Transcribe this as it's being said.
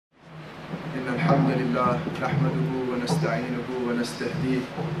إن الحمد لله نحمده ونستعينه ونستهديه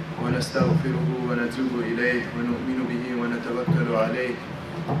ونستغفره ونتوب إليه ونؤمن به ونتوكل عليه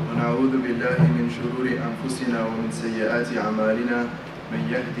ونعوذ بالله من شرور أنفسنا ومن سيئات أعمالنا من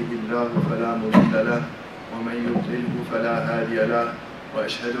يهده الله فلا مضل له ومن يضلله فلا هادي له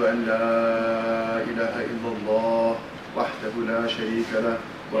وأشهد أن لا إله إلا الله وحده لا شريك له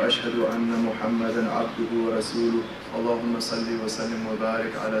وأشهد أن محمدا عبده ورسوله اللهم صل وسلم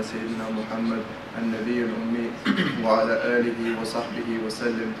وبارك على سيدنا محمد النبي الأمي وعلى آله وصحبه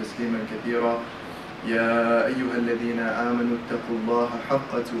وسلم تسليما كثيرا يا أيها الذين آمنوا اتقوا الله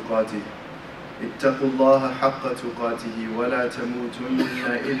حق تقاته اتقوا الله حق تقاته ولا تموتن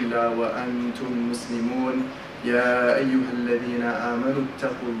إلا وأنتم مسلمون يا أيها الذين آمنوا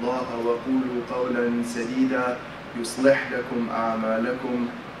اتقوا الله وقولوا قولا سديدا يصلح لكم أعمالكم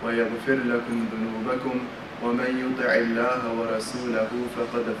ويغفر لكم ذنوبكم ومن يطع الله ورسوله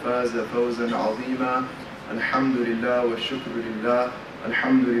فقد فاز فوزا عظيما الحمد لله والشكر لله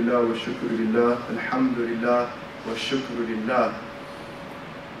الحمد لله والشكر لله الحمد لله والشكر لله.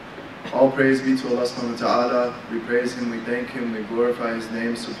 All praise be to Allah subhanahu wa ta'ala. We praise Him, we thank Him, we glorify His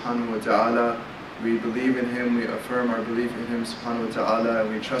name subhanahu wa ta'ala. We believe in Him, we affirm our belief in Him subhanahu wa ta'ala, and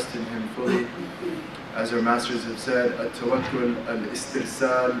we trust in Him fully. As our masters have said, at-tawakkul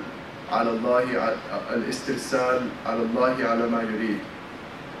al-istirsal ala Allahi ala ma yurid.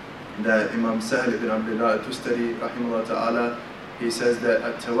 That Imam Sahl ibn Abdullah al-Tustari rahimahullah ta'ala, he says that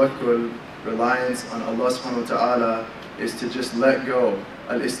at-tawakkul, reliance on Allah subhanahu wa ta'ala, is to just let go.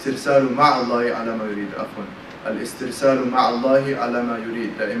 Al-istirsalu ma'allahi ala ma yurid. Al-istirsalu ma'allahi ala ma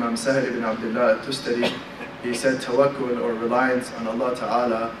yurid. That Imam Sahl ibn Abdullah al-Tustari, he said tawakkul, or reliance on Allah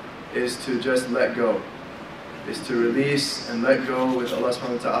ta'ala, is to just let go, is to release and let go with Allah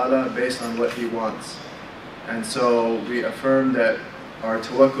subhanahu wa ta'ala based on what He wants. And so we affirm that our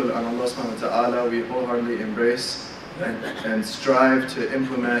tawakkul on Allah subhanahu wa ta'ala, we wholeheartedly embrace and strive to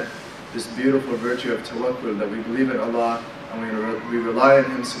implement this beautiful virtue of tawakkul, that we believe in Allah and we rely on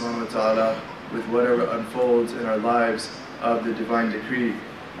Him subhanahu wa ta'ala with whatever unfolds in our lives of the divine decree.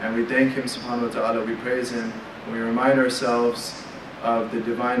 And we thank Him subhanahu wa ta'ala, we praise Him, and we remind ourselves of the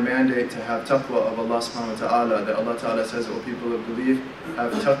divine mandate to have taqwa of Allah subhanahu wa ta'ala, that Allah ta'ala says, O people of belief,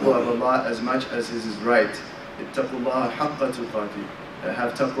 have taqwa of Allah as much as is right. Ittaqullaha haqqa tuqati.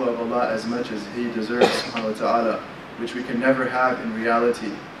 Have taqwa of Allah as much as He deserves subhanahu wa ta'ala, which we can never have in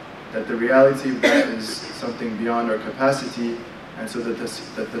reality. That the reality of that is something beyond our capacity, and so that the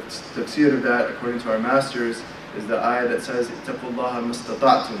tafsir of that, according to our masters, is the ayah that says, Ittaqullaha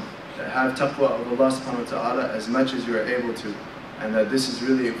mustata'tum. That have taqwa of Allah subhanahu wa ta'ala as much as you are able to. And that this is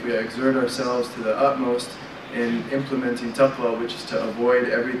really, if we exert ourselves to the utmost in implementing taqwa, which is to avoid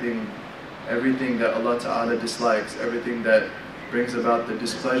everything that Allah ta'ala dislikes, everything that brings about the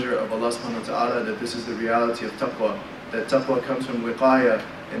displeasure of Allah subhanahu wa ta'ala, that this is the reality of taqwa. That taqwa comes from wiqaya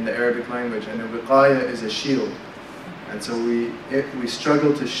in the Arabic language, and the wiqaya is a shield. And so we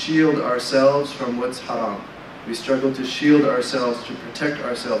struggle to shield ourselves from what's haram. We struggle to shield ourselves, to protect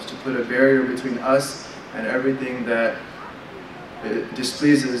ourselves, to put a barrier between us and everything that it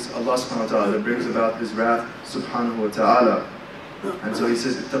displeases Allah subhanahu wa ta'ala, that brings about His wrath subhanahu wa ta'ala. And so He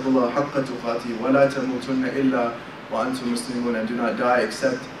says, Ittaqullaha haqqa tuqati wa la tamutunna illa wa antum muslimun, and do not die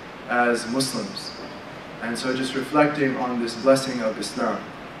except as Muslims. And so just reflecting on this blessing of Islam,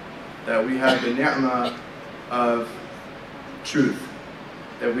 that we have the ni'mah of truth,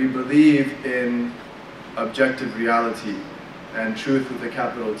 that we believe in objective reality and truth with a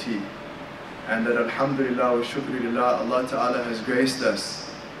capital T. And that alhamdulillah wa shukrillah, Allah ta'ala has graced us,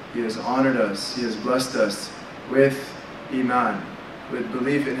 He has honored us, He has blessed us with iman, with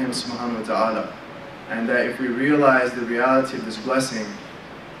belief in Him subhanahu wa ta'ala. And that if we realize the reality of this blessing,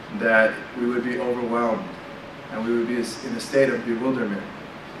 that we would be overwhelmed and we would be in a state of bewilderment.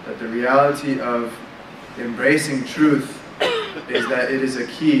 That the reality of embracing truth is that it is a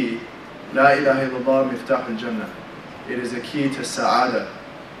key, la ilaha illallah miftah al-jannah. It is a key to sa'adah.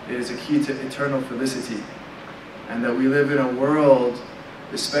 It is a key to eternal felicity. And that we live in a world,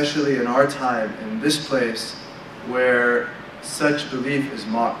 especially in our time, in this place, where such belief is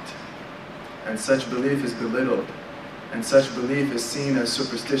mocked, and such belief is belittled, and such belief is seen as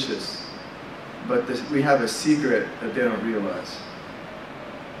superstitious. But we have a secret that they don't realize.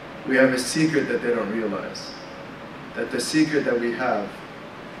 We have a secret that they don't realize. That the secret that we have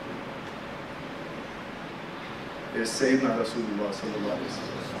is Sayyidina Rasulullah sallallahu alaihi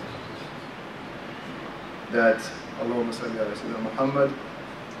wasallam. That Allahumma salli ala Sayyidina Muhammad,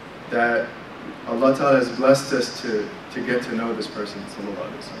 that Allah Ta'ala has blessed us to get to know this person sallallahu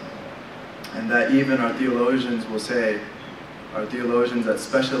alaihi wasallam. And that even our theologians will say are theologians that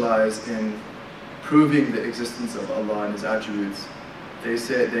specialize in proving the existence of Allah and His attributes. They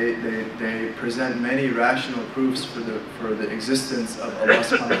say they present many rational proofs for the existence of Allah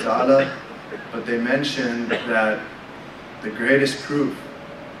subhanahu wa ta'ala, but they mention that the greatest proof,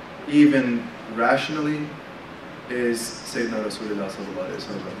 even rationally, is Sayyidina Rasulullah sallallahu alayhi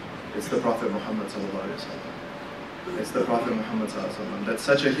wa sallam. It's the Prophet Muhammad sallallahu alayhi wa sallam. It's the Prophet Muhammad sallallahu alayhi wa sallam. That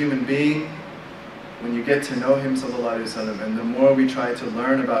such a human being, when you get to know him sallallahu alayhi wa sallam, and the more we try to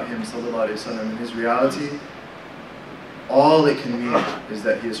learn about him sallallahu alayhi wa sallam and his reality, all it can mean is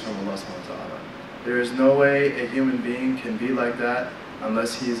that he is from Allah subhanahu wa ta'ala. There is no way a human being can be like that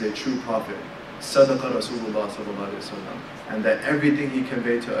unless he is a true prophet. Sadaqa Rasulullah sallallahu alayhi wa sallam. And that everything he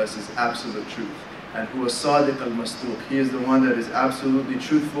conveyed to us is absolute truth. And huwa sadiq al-masduq. He is the one that is absolutely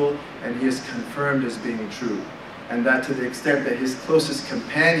truthful, and he is confirmed as being true. And that to the extent that his closest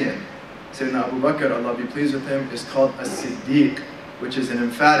companion, Sayyidina Abu Bakr, Allah be pleased with him, is called as-Siddiq, which is an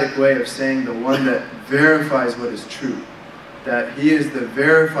emphatic way of saying the one that verifies what is true. That he is the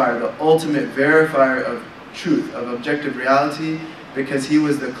verifier, the ultimate verifier of truth, of objective reality, because he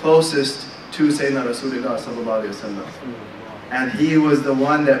was the closest to Sayyidina Rasulullah sallallahu alayhi wa sallam. And he was the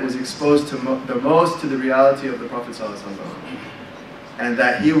one that was exposed to the most to the reality of the Prophet sallallahu alayhi wa sallam. And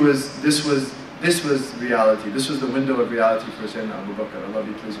that this was reality, this was the window of reality for Sayyidina Abu Bakr, Allah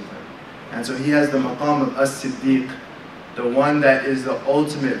be pleased with him. And so he has the maqam of as-Siddiq, the one that is the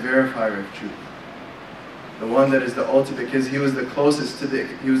ultimate verifier of truth. The one that is the ultimate, because he was the closest to the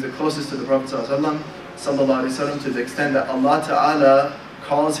Prophet sallallahu alayhi wa sallam, to the extent that Allah Ta'ala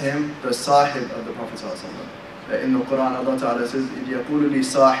calls him the sahib of the Prophet sallallahu alayhi wa sallam. That in the Quran Allah Ta'ala says, إِذْ يَقُولُ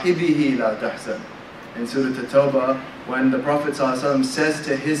لِصَاحِبِهِ لَا تَحْزَنْ. In Surah At-Tawbah, when the Prophet sallallahu alayhi wa sallam says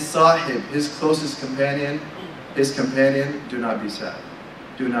to his sahib, his closest companion, do not be sad,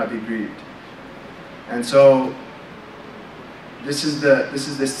 do not be grieved. And so this is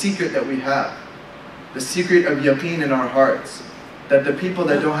the secret that we have. The secret of yaqeen in our hearts, that the people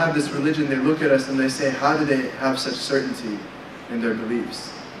that don't have this religion, they look at us and they say, how do they have such certainty in their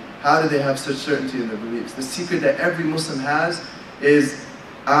beliefs? How do they have such certainty in their beliefs? The secret that every Muslim has is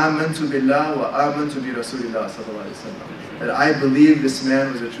amantu billah wa amantu bi Rasulillah sallallahu alayhi wa sallam. That I believe this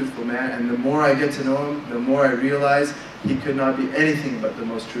man was a truthful man, and the more I get to know him, the more I realize he could not be anything but the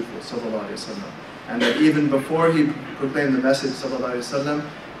most truthful sallallahu alayhi wa sallam. And that even before he proclaimed the message sallallahu alayhi wa sallam,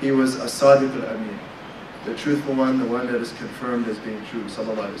 he was a sadiq al-amin, the truthful one, the one that is confirmed as being true,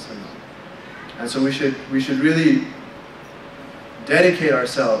 sallallahu alayhi wa sallam. And so we should really dedicate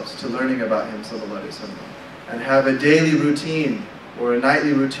ourselves to learning about him, sallallahu alayhi wa sallam, and have a daily routine or a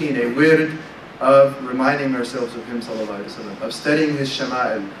nightly routine, a wird of reminding ourselves of him, sallallahu alayhi wa sallam, of studying his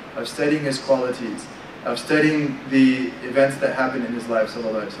shama'il, of studying his qualities, of studying the events that happen in his life,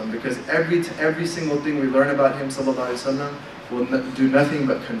 sallallahu alayhi wa sallam, because every single thing we learn about him, sallallahu alayhi wa sallam, will do nothing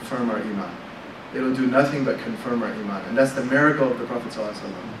but confirm our iman. It'll do nothing but confirm our iman. And that's the miracle of the Prophet ﷺ,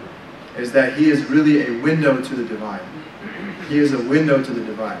 is that he is really a window to the divine. He is a window to the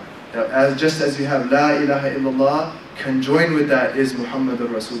divine. That just as you have La ilaha illallah, conjoined with that is Muhammadur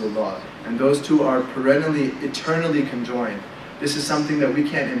Rasulullah. And those two are perennially, eternally conjoined. This is something that we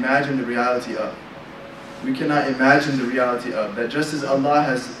can't imagine the reality of. We cannot imagine the reality of. That just as Allah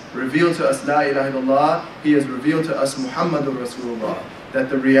has revealed to us La ilaha illallah, He has revealed to us Muhammadur Rasulullah. That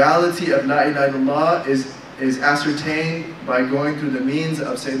the reality of La ilaha illallah is ascertained by going through the means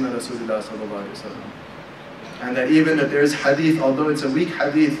of Sayyidina Rasulullah sallallahu alayhi wa sallam. And that even that there is hadith, although it's a weak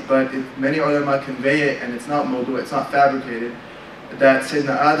hadith, but many ulama convey it, and it's not mawdu', it's not fabricated, that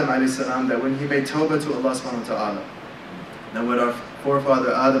Sayyidina Adam alayhi salam, that when he made tawbah to Allah subhanahu wa ta'ala, that when our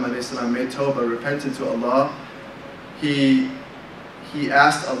forefather Adam alayhi salam made tawbah, repented to Allah, he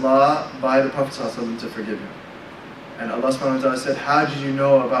asked Allah by the Prophet sallallahu alayhi wa sallam to forgive him. And Allah subhanahu wa ta'ala said, how did you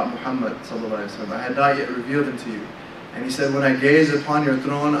know about Muhammad sallallahu alayhi wa sallam? I had not yet revealed him to you. And he said, when I gazed upon your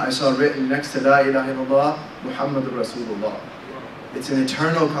throne, I saw written next to La ilaha illallah, Muhammadur Rasulullah. It's an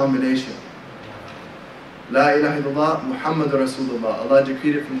eternal combination. La ilaha illallah, Muhammadur Rasulullah. Allah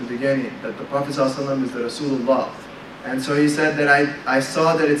decreed it from the beginning, that the Prophet sallallahu alayhi wa sallam is the Rasulullah. And so he said that I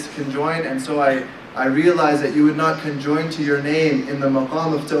saw that it's conjoined, and so I realized that you would not conjoin to your name in the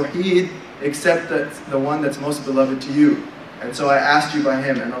maqam of tawheed, except that the one that's most beloved to you. And so I asked you by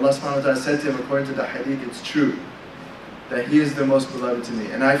him, and Allah subhanahu wa ta'ala said to him, according to the hadith, it's true, that he is the most beloved to me.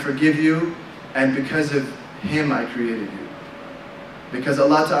 And I forgive you, and because of him I created you. Because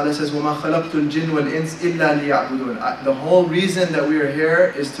Allah Ta'ala says, وَمَا خَلَقْتُ الْجِنَّ وَالْإِنسِ إِلَّا لِيَعْبُدُونَ. The whole reason that we are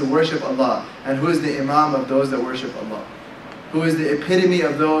here is to worship Allah. And who is the imam of those that worship Allah? Who is the epitome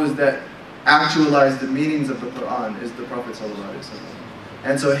of those that actualize the meanings of the Quran is the Prophet ﷺ.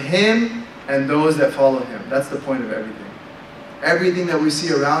 And so him and those that follow him, that's the point of everything. Everything that we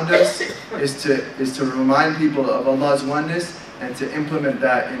see around us is to remind people of Allah's oneness and to implement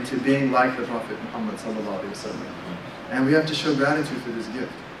that into being like the Prophet Muhammad sallallahu alaihi wasallam. And we have to show gratitude for this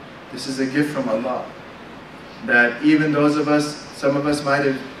gift. This is a gift from Allah. That even those of us, some of us might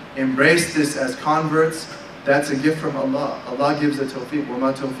have embraced this as converts, that's a gift from Allah. Allah gives the tawfiq.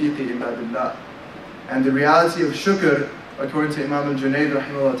 وَمَا تَوْفِيقِي إِلَّا بِاللَّهِ. And the reality of shukr, according to Imam al-Junayd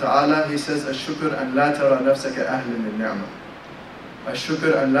rahimahullah ta'ala, he says, الشكر أن لا ترى نفسك أهلا للنعمة.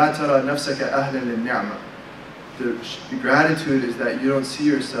 الشكر أن لا ترى نفسك أهلا للنعمة. The gratitude is that you don't see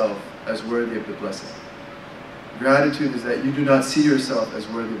yourself as worthy of the blessing. Gratitude is that you do not see yourself as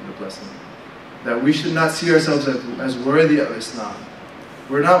worthy of the blessing. That we should not see ourselves as worthy of Islam.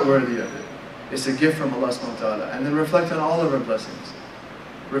 We're not worthy of it. It's a gift from Allah subhanahu wa ta'ala. And then reflect on all of our blessings.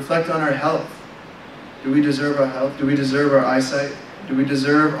 Reflect on our health. Do we deserve our health? Do we deserve our eyesight? Do we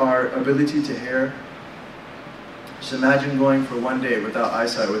deserve our ability to hear? Just imagine going for one day without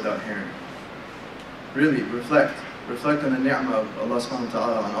eyesight, without hearing. Really, reflect. Reflect on the ni'mah of Allah subhanahu wa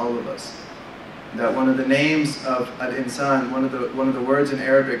ta'ala on all of us. That one of the names of al-insan, one of the words in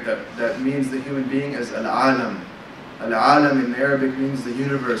Arabic that means the human being is al-alam. Al-alam in Arabic means the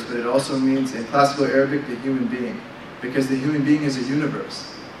universe, but it also means in classical Arabic the human being. Because the human being is a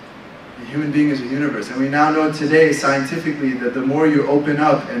universe. The human being is a universe. And we now know today scientifically that the more you open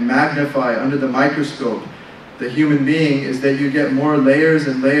up and magnify under the microscope the human being, is that you get more layers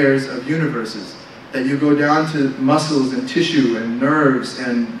and layers of universes. That you go down to muscles and tissue and nerves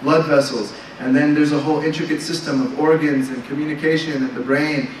and blood vessels. And then there's a whole intricate system of organs and communication and the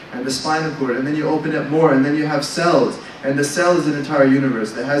brain and the spinal cord. And then you open up more and then you have cells. And the cell is an entire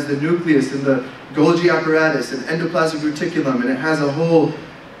universe that has the nucleus and the Golgi apparatus and endoplasmic reticulum. And it has a whole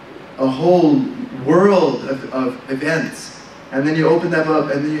world of events. And then you open them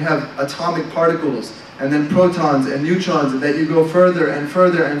up and then you have atomic particles and then protons and neutrons, and that you go further and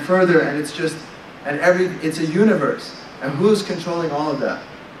further and further, and it's just, it's a universe. And who's controlling all of that?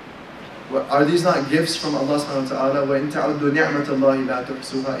 Are these not gifts from Allah subhanahu wa ta'ala? وَإِن تَعُدُّوا نِعْمَةَ اللَّهِ لَا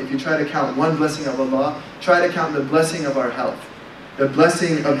تُحْصُوهَا. If you try to count one blessing of Allah, try to count the blessing of our health. The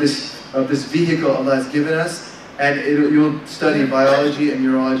blessing of this vehicle Allah has given us, and you'll study biology and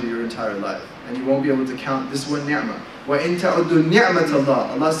neurology your entire life. And you won't be able to count this one ni'mah. وَإِن تَعُدُّوا نِعْمَةَ اللَّهِ.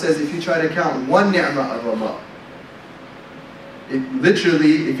 Allah says if you try to count one ni'mah of Allah,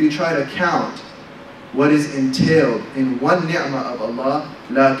 literally if you try to count what is entailed in one ni'mah of Allah,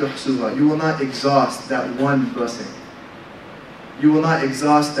 la tuhsuha. You will not exhaust that one blessing. You will not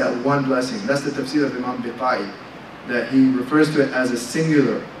exhaust that one blessing. That's the tafsir of Imam Biqai, that he refers to it as a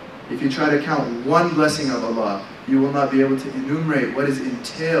singular. If you try to count one blessing of Allah, you will not be able to enumerate what is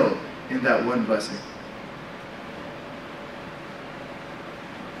entailed in that one blessing.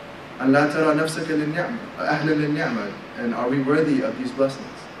 أَنْ لَا تَرَى نَفْسَكَ لِلنِّعْمَةِ أَهْلًا لِلنِّعْمَةِ. And are we worthy of these blessings?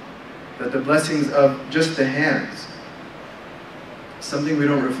 That the blessings of just the hands, something we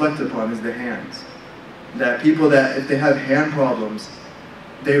don't reflect upon is the hands. That people that, if they have hand problems,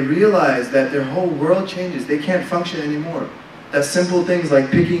 they realize that their whole world changes. They can't function anymore. That simple things like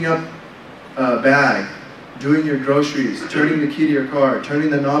picking up a bag, doing your groceries, turning the key to your car,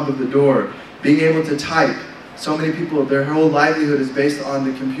 turning the knob of the door, being able to type. So many people, their whole livelihood is based on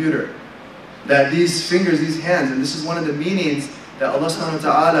the computer. That these fingers, these hands, and this is one of the meanings that Allah subhanahu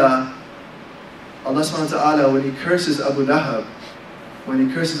wa ta'ala, when He curses Abu Lahab,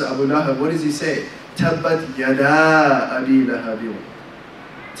 what does He say? Tabbat yada abi lahabiyun.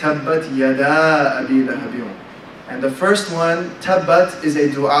 Tabbat yada abi lahabiyun. And the first one, tabbat, is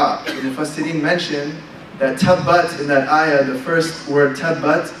a dua. The Mufassirin mention that tabbat in that ayah, the first word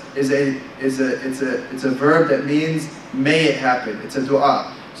tabbat, it's a verb that means may it happen. It's a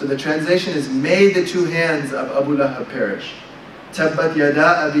dua. So the translation is, may the two hands of Abu Lahab perish. Tabbat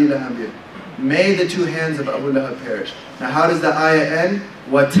yada abi lahabiyun. May the two hands of Abu Lahab perish. Now how does the ayah end?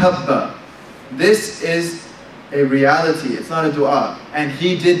 Watabba. This is a reality, it's not a dua. And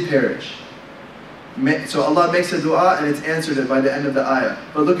he did perish. So Allah makes a dua and it's answered by the end of the ayah.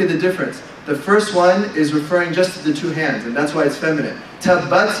 But look at the difference. The first one is referring just to the two hands, and that's why it's feminine.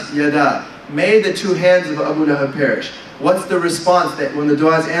 Tabbat yada. May the two hands of Abu Lahab perish. What's the response that when the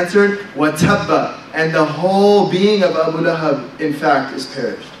dua is answered? Watabba. And the whole being of Abu Lahab, in fact, is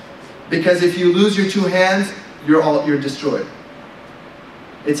perished. Because if you lose your two hands, you're destroyed.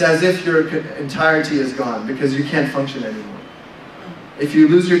 It's as if your entirety is gone because you can't function anymore. If you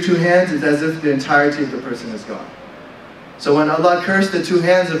lose your two hands, it's as if the entirety of the person is gone. So when Allah cursed the two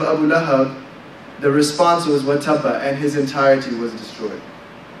hands of Abu Lahab, the response was watabba, and his entirety was destroyed.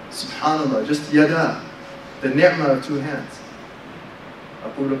 Subhanallah, just yada, the ni'mah of two hands.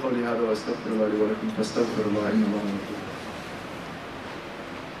 أقول قولي هذا وأستغفر الله لي ولكم فاستغفروا الله إنه هو الغفور الرحيم.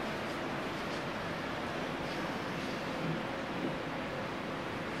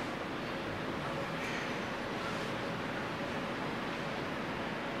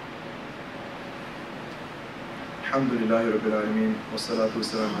 Alhamdulillahi Rabbil Alameen. Wassalatu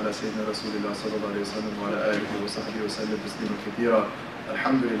wassalamu ala Sayyidina Rasulillah sallallahu alayhi wa sallam wa ala alihi wa sahbihi wa sallam tasliman kathira.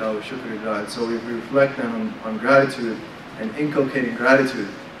 Alhamdulillah wa shukrulillah. And so we reflect then on gratitude and inculcating gratitude,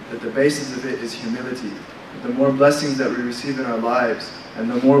 that the basis of it is humility. The more blessings that we receive in our lives, and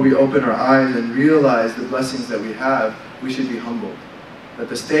the more we open our eyes and realize the blessings that we have, we should be humble. That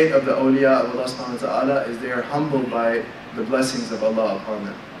the state of the awliya of Allah subhanahu wa ta'ala is they are humbled by the blessings of Allah upon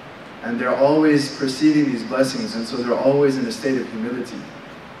them. And they're always perceiving these blessings, and so they're always in a state of humility.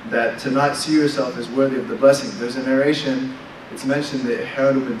 That to not see yourself as worthy of the blessing. There's a narration, it's mentioned that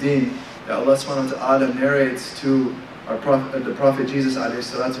Ihya that Allah subhanahu wa ta'ala narrates to our the Prophet Jesus alayhi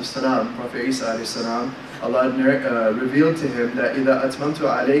salatu wasalam, Prophet Isa alayhi salam. Allah revealed to him that إِذَا أَتْمَمْتُ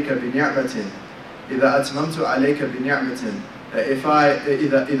عَلَيْكَ بِنِعْمَةٍ إِذَا أَتْمَمْتُ عَلَيْكَ بِنِعْمَةٍ that if I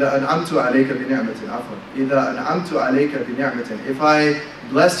إِذَا أَنْعَمْتُ عَلَيْكَ بِنِعْمَةٍ عفوا إِذَا أَنْعَمْتُ عَلَيْكَ بِنِعْمَةٍ if I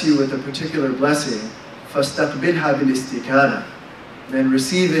bless you with a particular blessing فَاسْتَقْبِلْهَا بِالْإِسْتِكَانَةِ then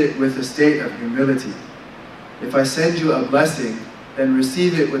receive it with a state of humility. If I send you a blessing, then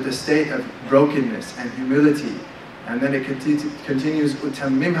receive it with a state of brokenness and humility. And then it continues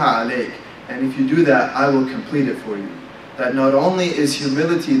أُتَمِّمْهَا عَلَيْكَ. And if you do that, I will complete it for you. That not only is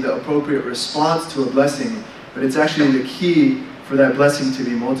humility the appropriate response to a blessing, but it's actually the key for that blessing to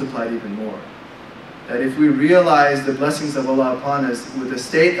be multiplied even more. That if we realize the blessings of Allah upon us with a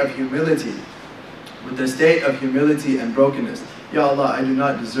state of humility, and brokenness, Ya Allah, I do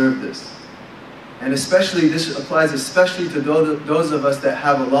not deserve this. And especially, this applies especially to those of us that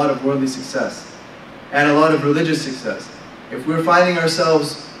have a lot of worldly success and a lot of religious success. If we're finding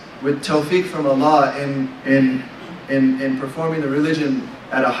ourselves with tawfiq from Allah in performing the religion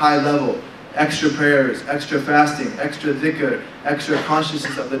at a high level, extra prayers, extra fasting, extra dhikr, extra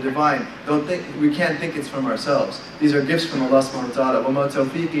consciousness of the divine, we can't think it's from ourselves. These are gifts from Allah subhanahu wa ta'ala. وَمَا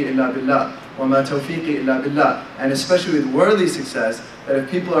تَوْفِيقِي إِلَّا بِاللَّهِ وَمَا تَوْفِيقِي إِلَّا بِاللَّهِ. And especially with worldly success, that if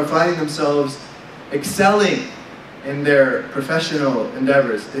people are finding themselves excelling in their professional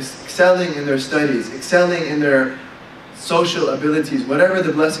endeavors, excelling in their studies, excelling in their social abilities, whatever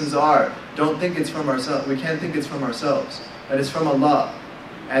the blessings are, don't think it's from ourselves. We can't think it's from ourselves. That it's from Allah.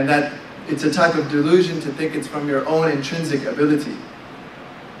 And that it's a type of delusion to think it's from your own intrinsic ability.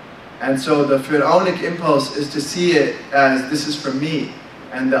 And so the Fir'aunic impulse is to see it as, this is from me.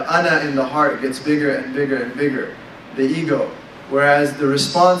 And the ana in the heart gets bigger and bigger and bigger. The ego. Whereas the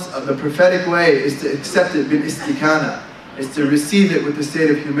response of the prophetic way is to accept it bil istikana, is to receive it with the state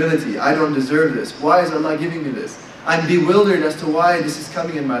of humility. I don't deserve this. Why is Allah giving me this? I'm bewildered as to why this is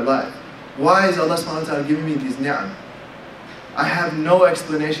coming in my life. Why is Allah subhanahu wa ta'ala giving me these ni'am? I have no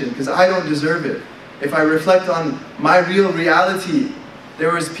explanation because I don't deserve it. If I reflect on my real reality,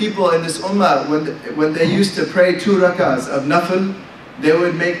 there was people in this ummah when they used to pray 2 rakahs of nafil,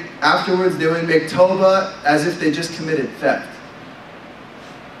 afterwards they would make tawbah as if they just committed theft.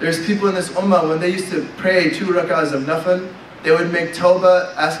 There's people in this ummah when they used to pray 2 rakahs of nafil, they would make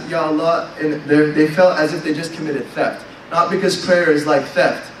tawbah, ask Ya Allah, and they felt as if they just committed theft. Not because prayer is like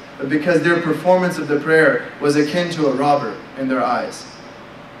theft, but because their performance of the prayer was akin to a robber in their eyes.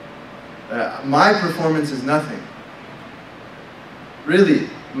 My performance is nothing. Really,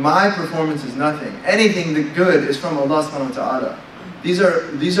 my performance is nothing. Anything that good is from Allah subhanahu wa ta'ala. These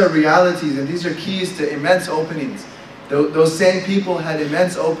are realities, and these are keys to immense openings. Those same people had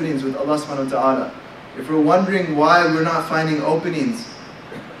immense openings with Allah subhanahu wa ta'ala. If we're wondering why we're not finding openings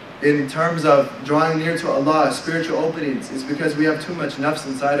in terms of drawing near to Allah, spiritual openings, it's because we have too much nafs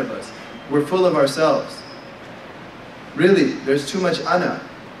inside of us. We're full of ourselves. Really, there's too much ana.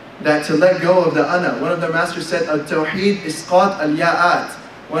 That to let go of the ana. One of the masters said, Al-Tawheed isqat al-ya'at.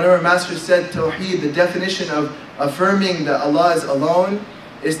 One of our masters said, Tawheed, the definition of affirming that Allah is alone,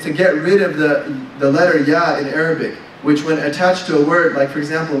 is to get rid of the letter ya in Arabic, which when attached to a word, like for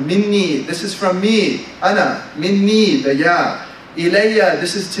example, minni, this is from me, ana, minni, the ya, ilayya,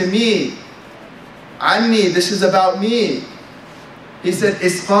 this is to me, anni, this is about me. He said,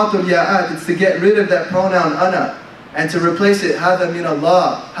 isqatul ya'at, it's to get rid of that pronoun ana, and to replace it, hada min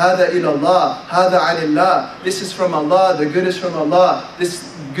Allah, hada ilallah, hada anillah, this is from Allah, the good is from Allah,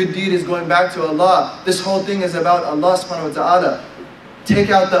 this good deed is going back to Allah, this whole thing is about Allah subhanahu wa ta'ala.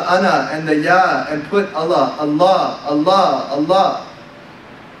 Take out the ana and the ya and put Allah, Allah, Allah, Allah.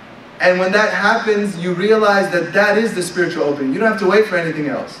 And when that happens, you realize that that is the spiritual opening. You don't have to wait for anything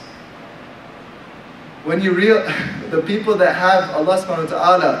else. When the people that have Allah subhanahu wa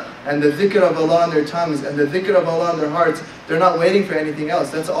ta'ala and the dhikr of Allah on their tongues and the dhikr of Allah on their hearts, they're not waiting for anything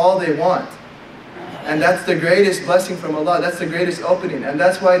else. That's all they want. And that's the greatest blessing from Allah. That's the greatest opening. And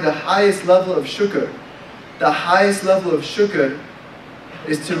that's why the highest level of shukr,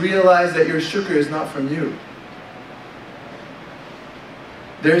 is to realize that your shukr is not from you.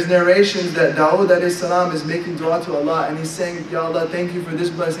 There's narrations that Dawood alayhi salam is making dua to Allah and he's saying, Ya Allah, thank you for this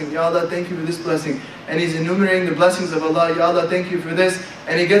blessing. Ya Allah, thank you for this blessing. And he's enumerating the blessings of Allah. Ya Allah, thank you for this.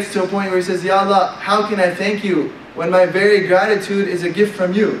 And he gets to a point where he says, Ya Allah, how can I thank you when my very gratitude is a gift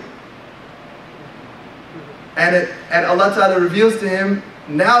from you? And Allah Ta'ala reveals to him,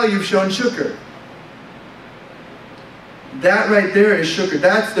 now you've shown shukr. That right there is shukr.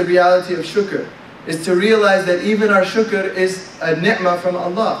 That's the reality of shukr. Is to realize that even our shukr is a ni'mah from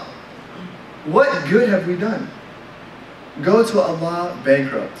Allah. What good have we done? Go to Allah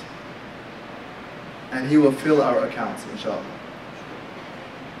bankrupt, and He will fill our accounts, inshallah.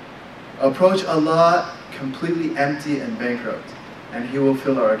 Approach Allah completely empty and bankrupt, and He will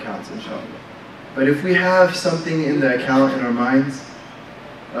fill our accounts, inshallah. But if we have something in the account in our minds,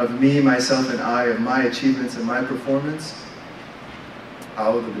 of me, myself, and I, of my achievements and my performance,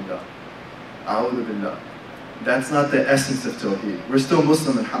 a'udhu billah. A'udhu billah. That's not the essence of Tawheed. We're still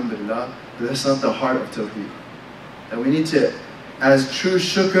Muslim, alhamdulillah, but that's not the heart of Tawheed. And we need to, as true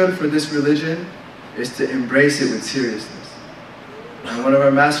shukr for this religion, is to embrace it with seriousness. And one of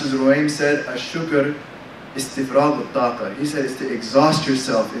our masters, Ruwaym, said, Ash-shukr istifrag al-taqa. He said, it's to exhaust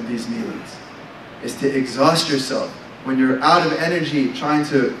yourself in these meetings. It's to exhaust yourself when you're out of energy trying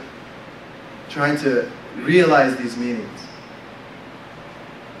to realize these meanings.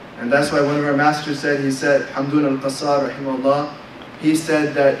 And that's why one of our masters said, he said, Hamdun al-Qassar, rahimahullah, he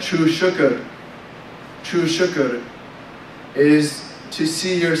said that true shukr is to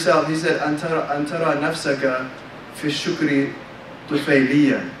see yourself. He said, Antara nafsaka fi shukri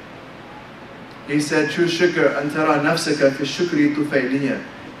tufayliyan. He said, true shukr, Antara nafsaka fi shukri tufayliyan.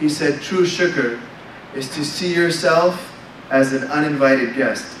 He said, true shukr is to see yourself as an uninvited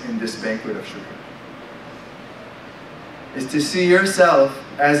guest in this banquet of shukr. Is to see yourself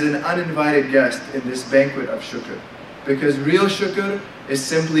as an uninvited guest in this banquet of shukr. Because real shukr is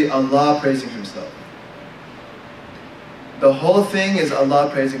simply Allah praising Himself. The whole thing is Allah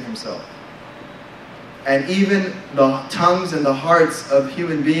praising Himself. And even the tongues and the hearts of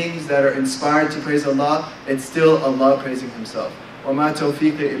human beings that are inspired to praise Allah, it's still Allah praising Himself. وَمَا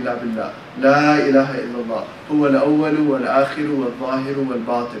تَوْفِيقِ إِلَّا بِاللَّهِ لَا إِلَهَ إِلَّا اللَّهِ هُوَ الْأَوَّلُ وَالْآخِرُ وَالظَّاهِرُ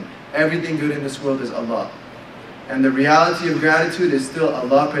وَالْبَاطِنُ. Everything good in this world is Allah. And the reality of gratitude is still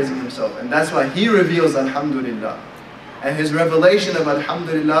Allah praising Himself. And that's why He reveals Alhamdulillah. And His revelation of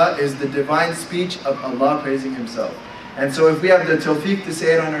Alhamdulillah is the divine speech of Allah praising Himself. And so if we have the tawfiq to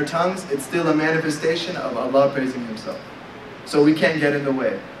say it on our tongues, it's still a manifestation of Allah praising Himself. So we can't get in the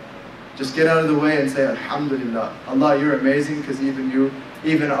way. Just get out of the way and say, Alhamdulillah. Allah, You're amazing, because even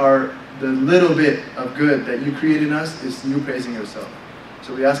the little bit of good that You create in us is You praising Yourself.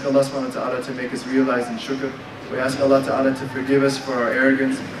 So we ask Allah subhanahu wa ta'ala to make us realize in shukr. We ask Allah ta'ala to forgive us for our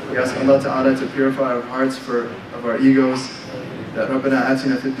arrogance. We ask Allah ta'ala to purify our hearts of our egos. That رَبَّنَا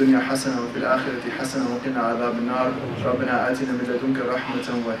آتِنَا فِي الدُّنْيَا حَسَنَةً وَفِي الْآخِرَةِ حَسَنَةً وَقِنَا عَذَابَ النَّارِ رَبَّنَا آتِنَا مِن لَّدُنكَ رَحْمَةً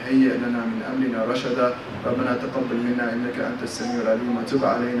وَهَيِّئْ لَنَا مِنْ أَمْرِنَا رَشَدًا رَبَّنَا تَقَبَّلْ مِنَّا إِنَّكَ أَنْتَ السَّمِيعُ الْعَلِيمُ وَتُبْ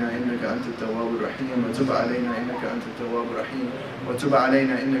عَلَيْنَا إِنَّكَ أَنْتَ التَّوَّابُ الرَّحِيمُ وَتُبْ عَلَيْنَا إِنَّكَ أَنْتَ التَّوَّابُ الرَّحِيمُ وَتُبْ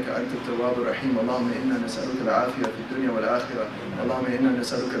عَلَيْنَا إِنَّكَ أَنْتَ التَّوَّابُ الرَّحِيمُ اللهم إنا نسألك العافية في الدنيا والآخرة اللهم إنا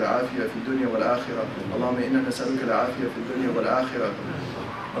نسألك العافية في الدنيا والآخرة اللهم إنا نسألك العافية في الدنيا والآخرة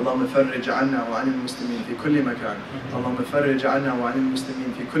اللهم فرج عنا وعن المسلمين في كل مكان اللهم فرج عنا وعن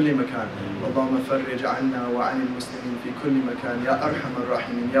المسلمين في كل مكان اللهم فرج عنا وعن المسلمين في كل مكان يا أرحم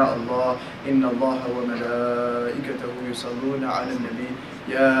الراحمين يا الله إن الله وملائكته يصلون على النبي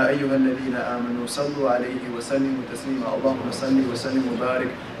يا أيها الذين آمنوا صلوا عليه وسلموا تسليما اللهم صل وسلم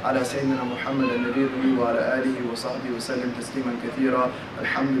وبارك على سيدنا محمد النبي الأمي وعلى آله وصحبه وسلم تسليما كثيرا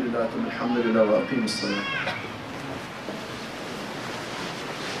الحمد لله ثم الحمد لله وأقيموا الصلاة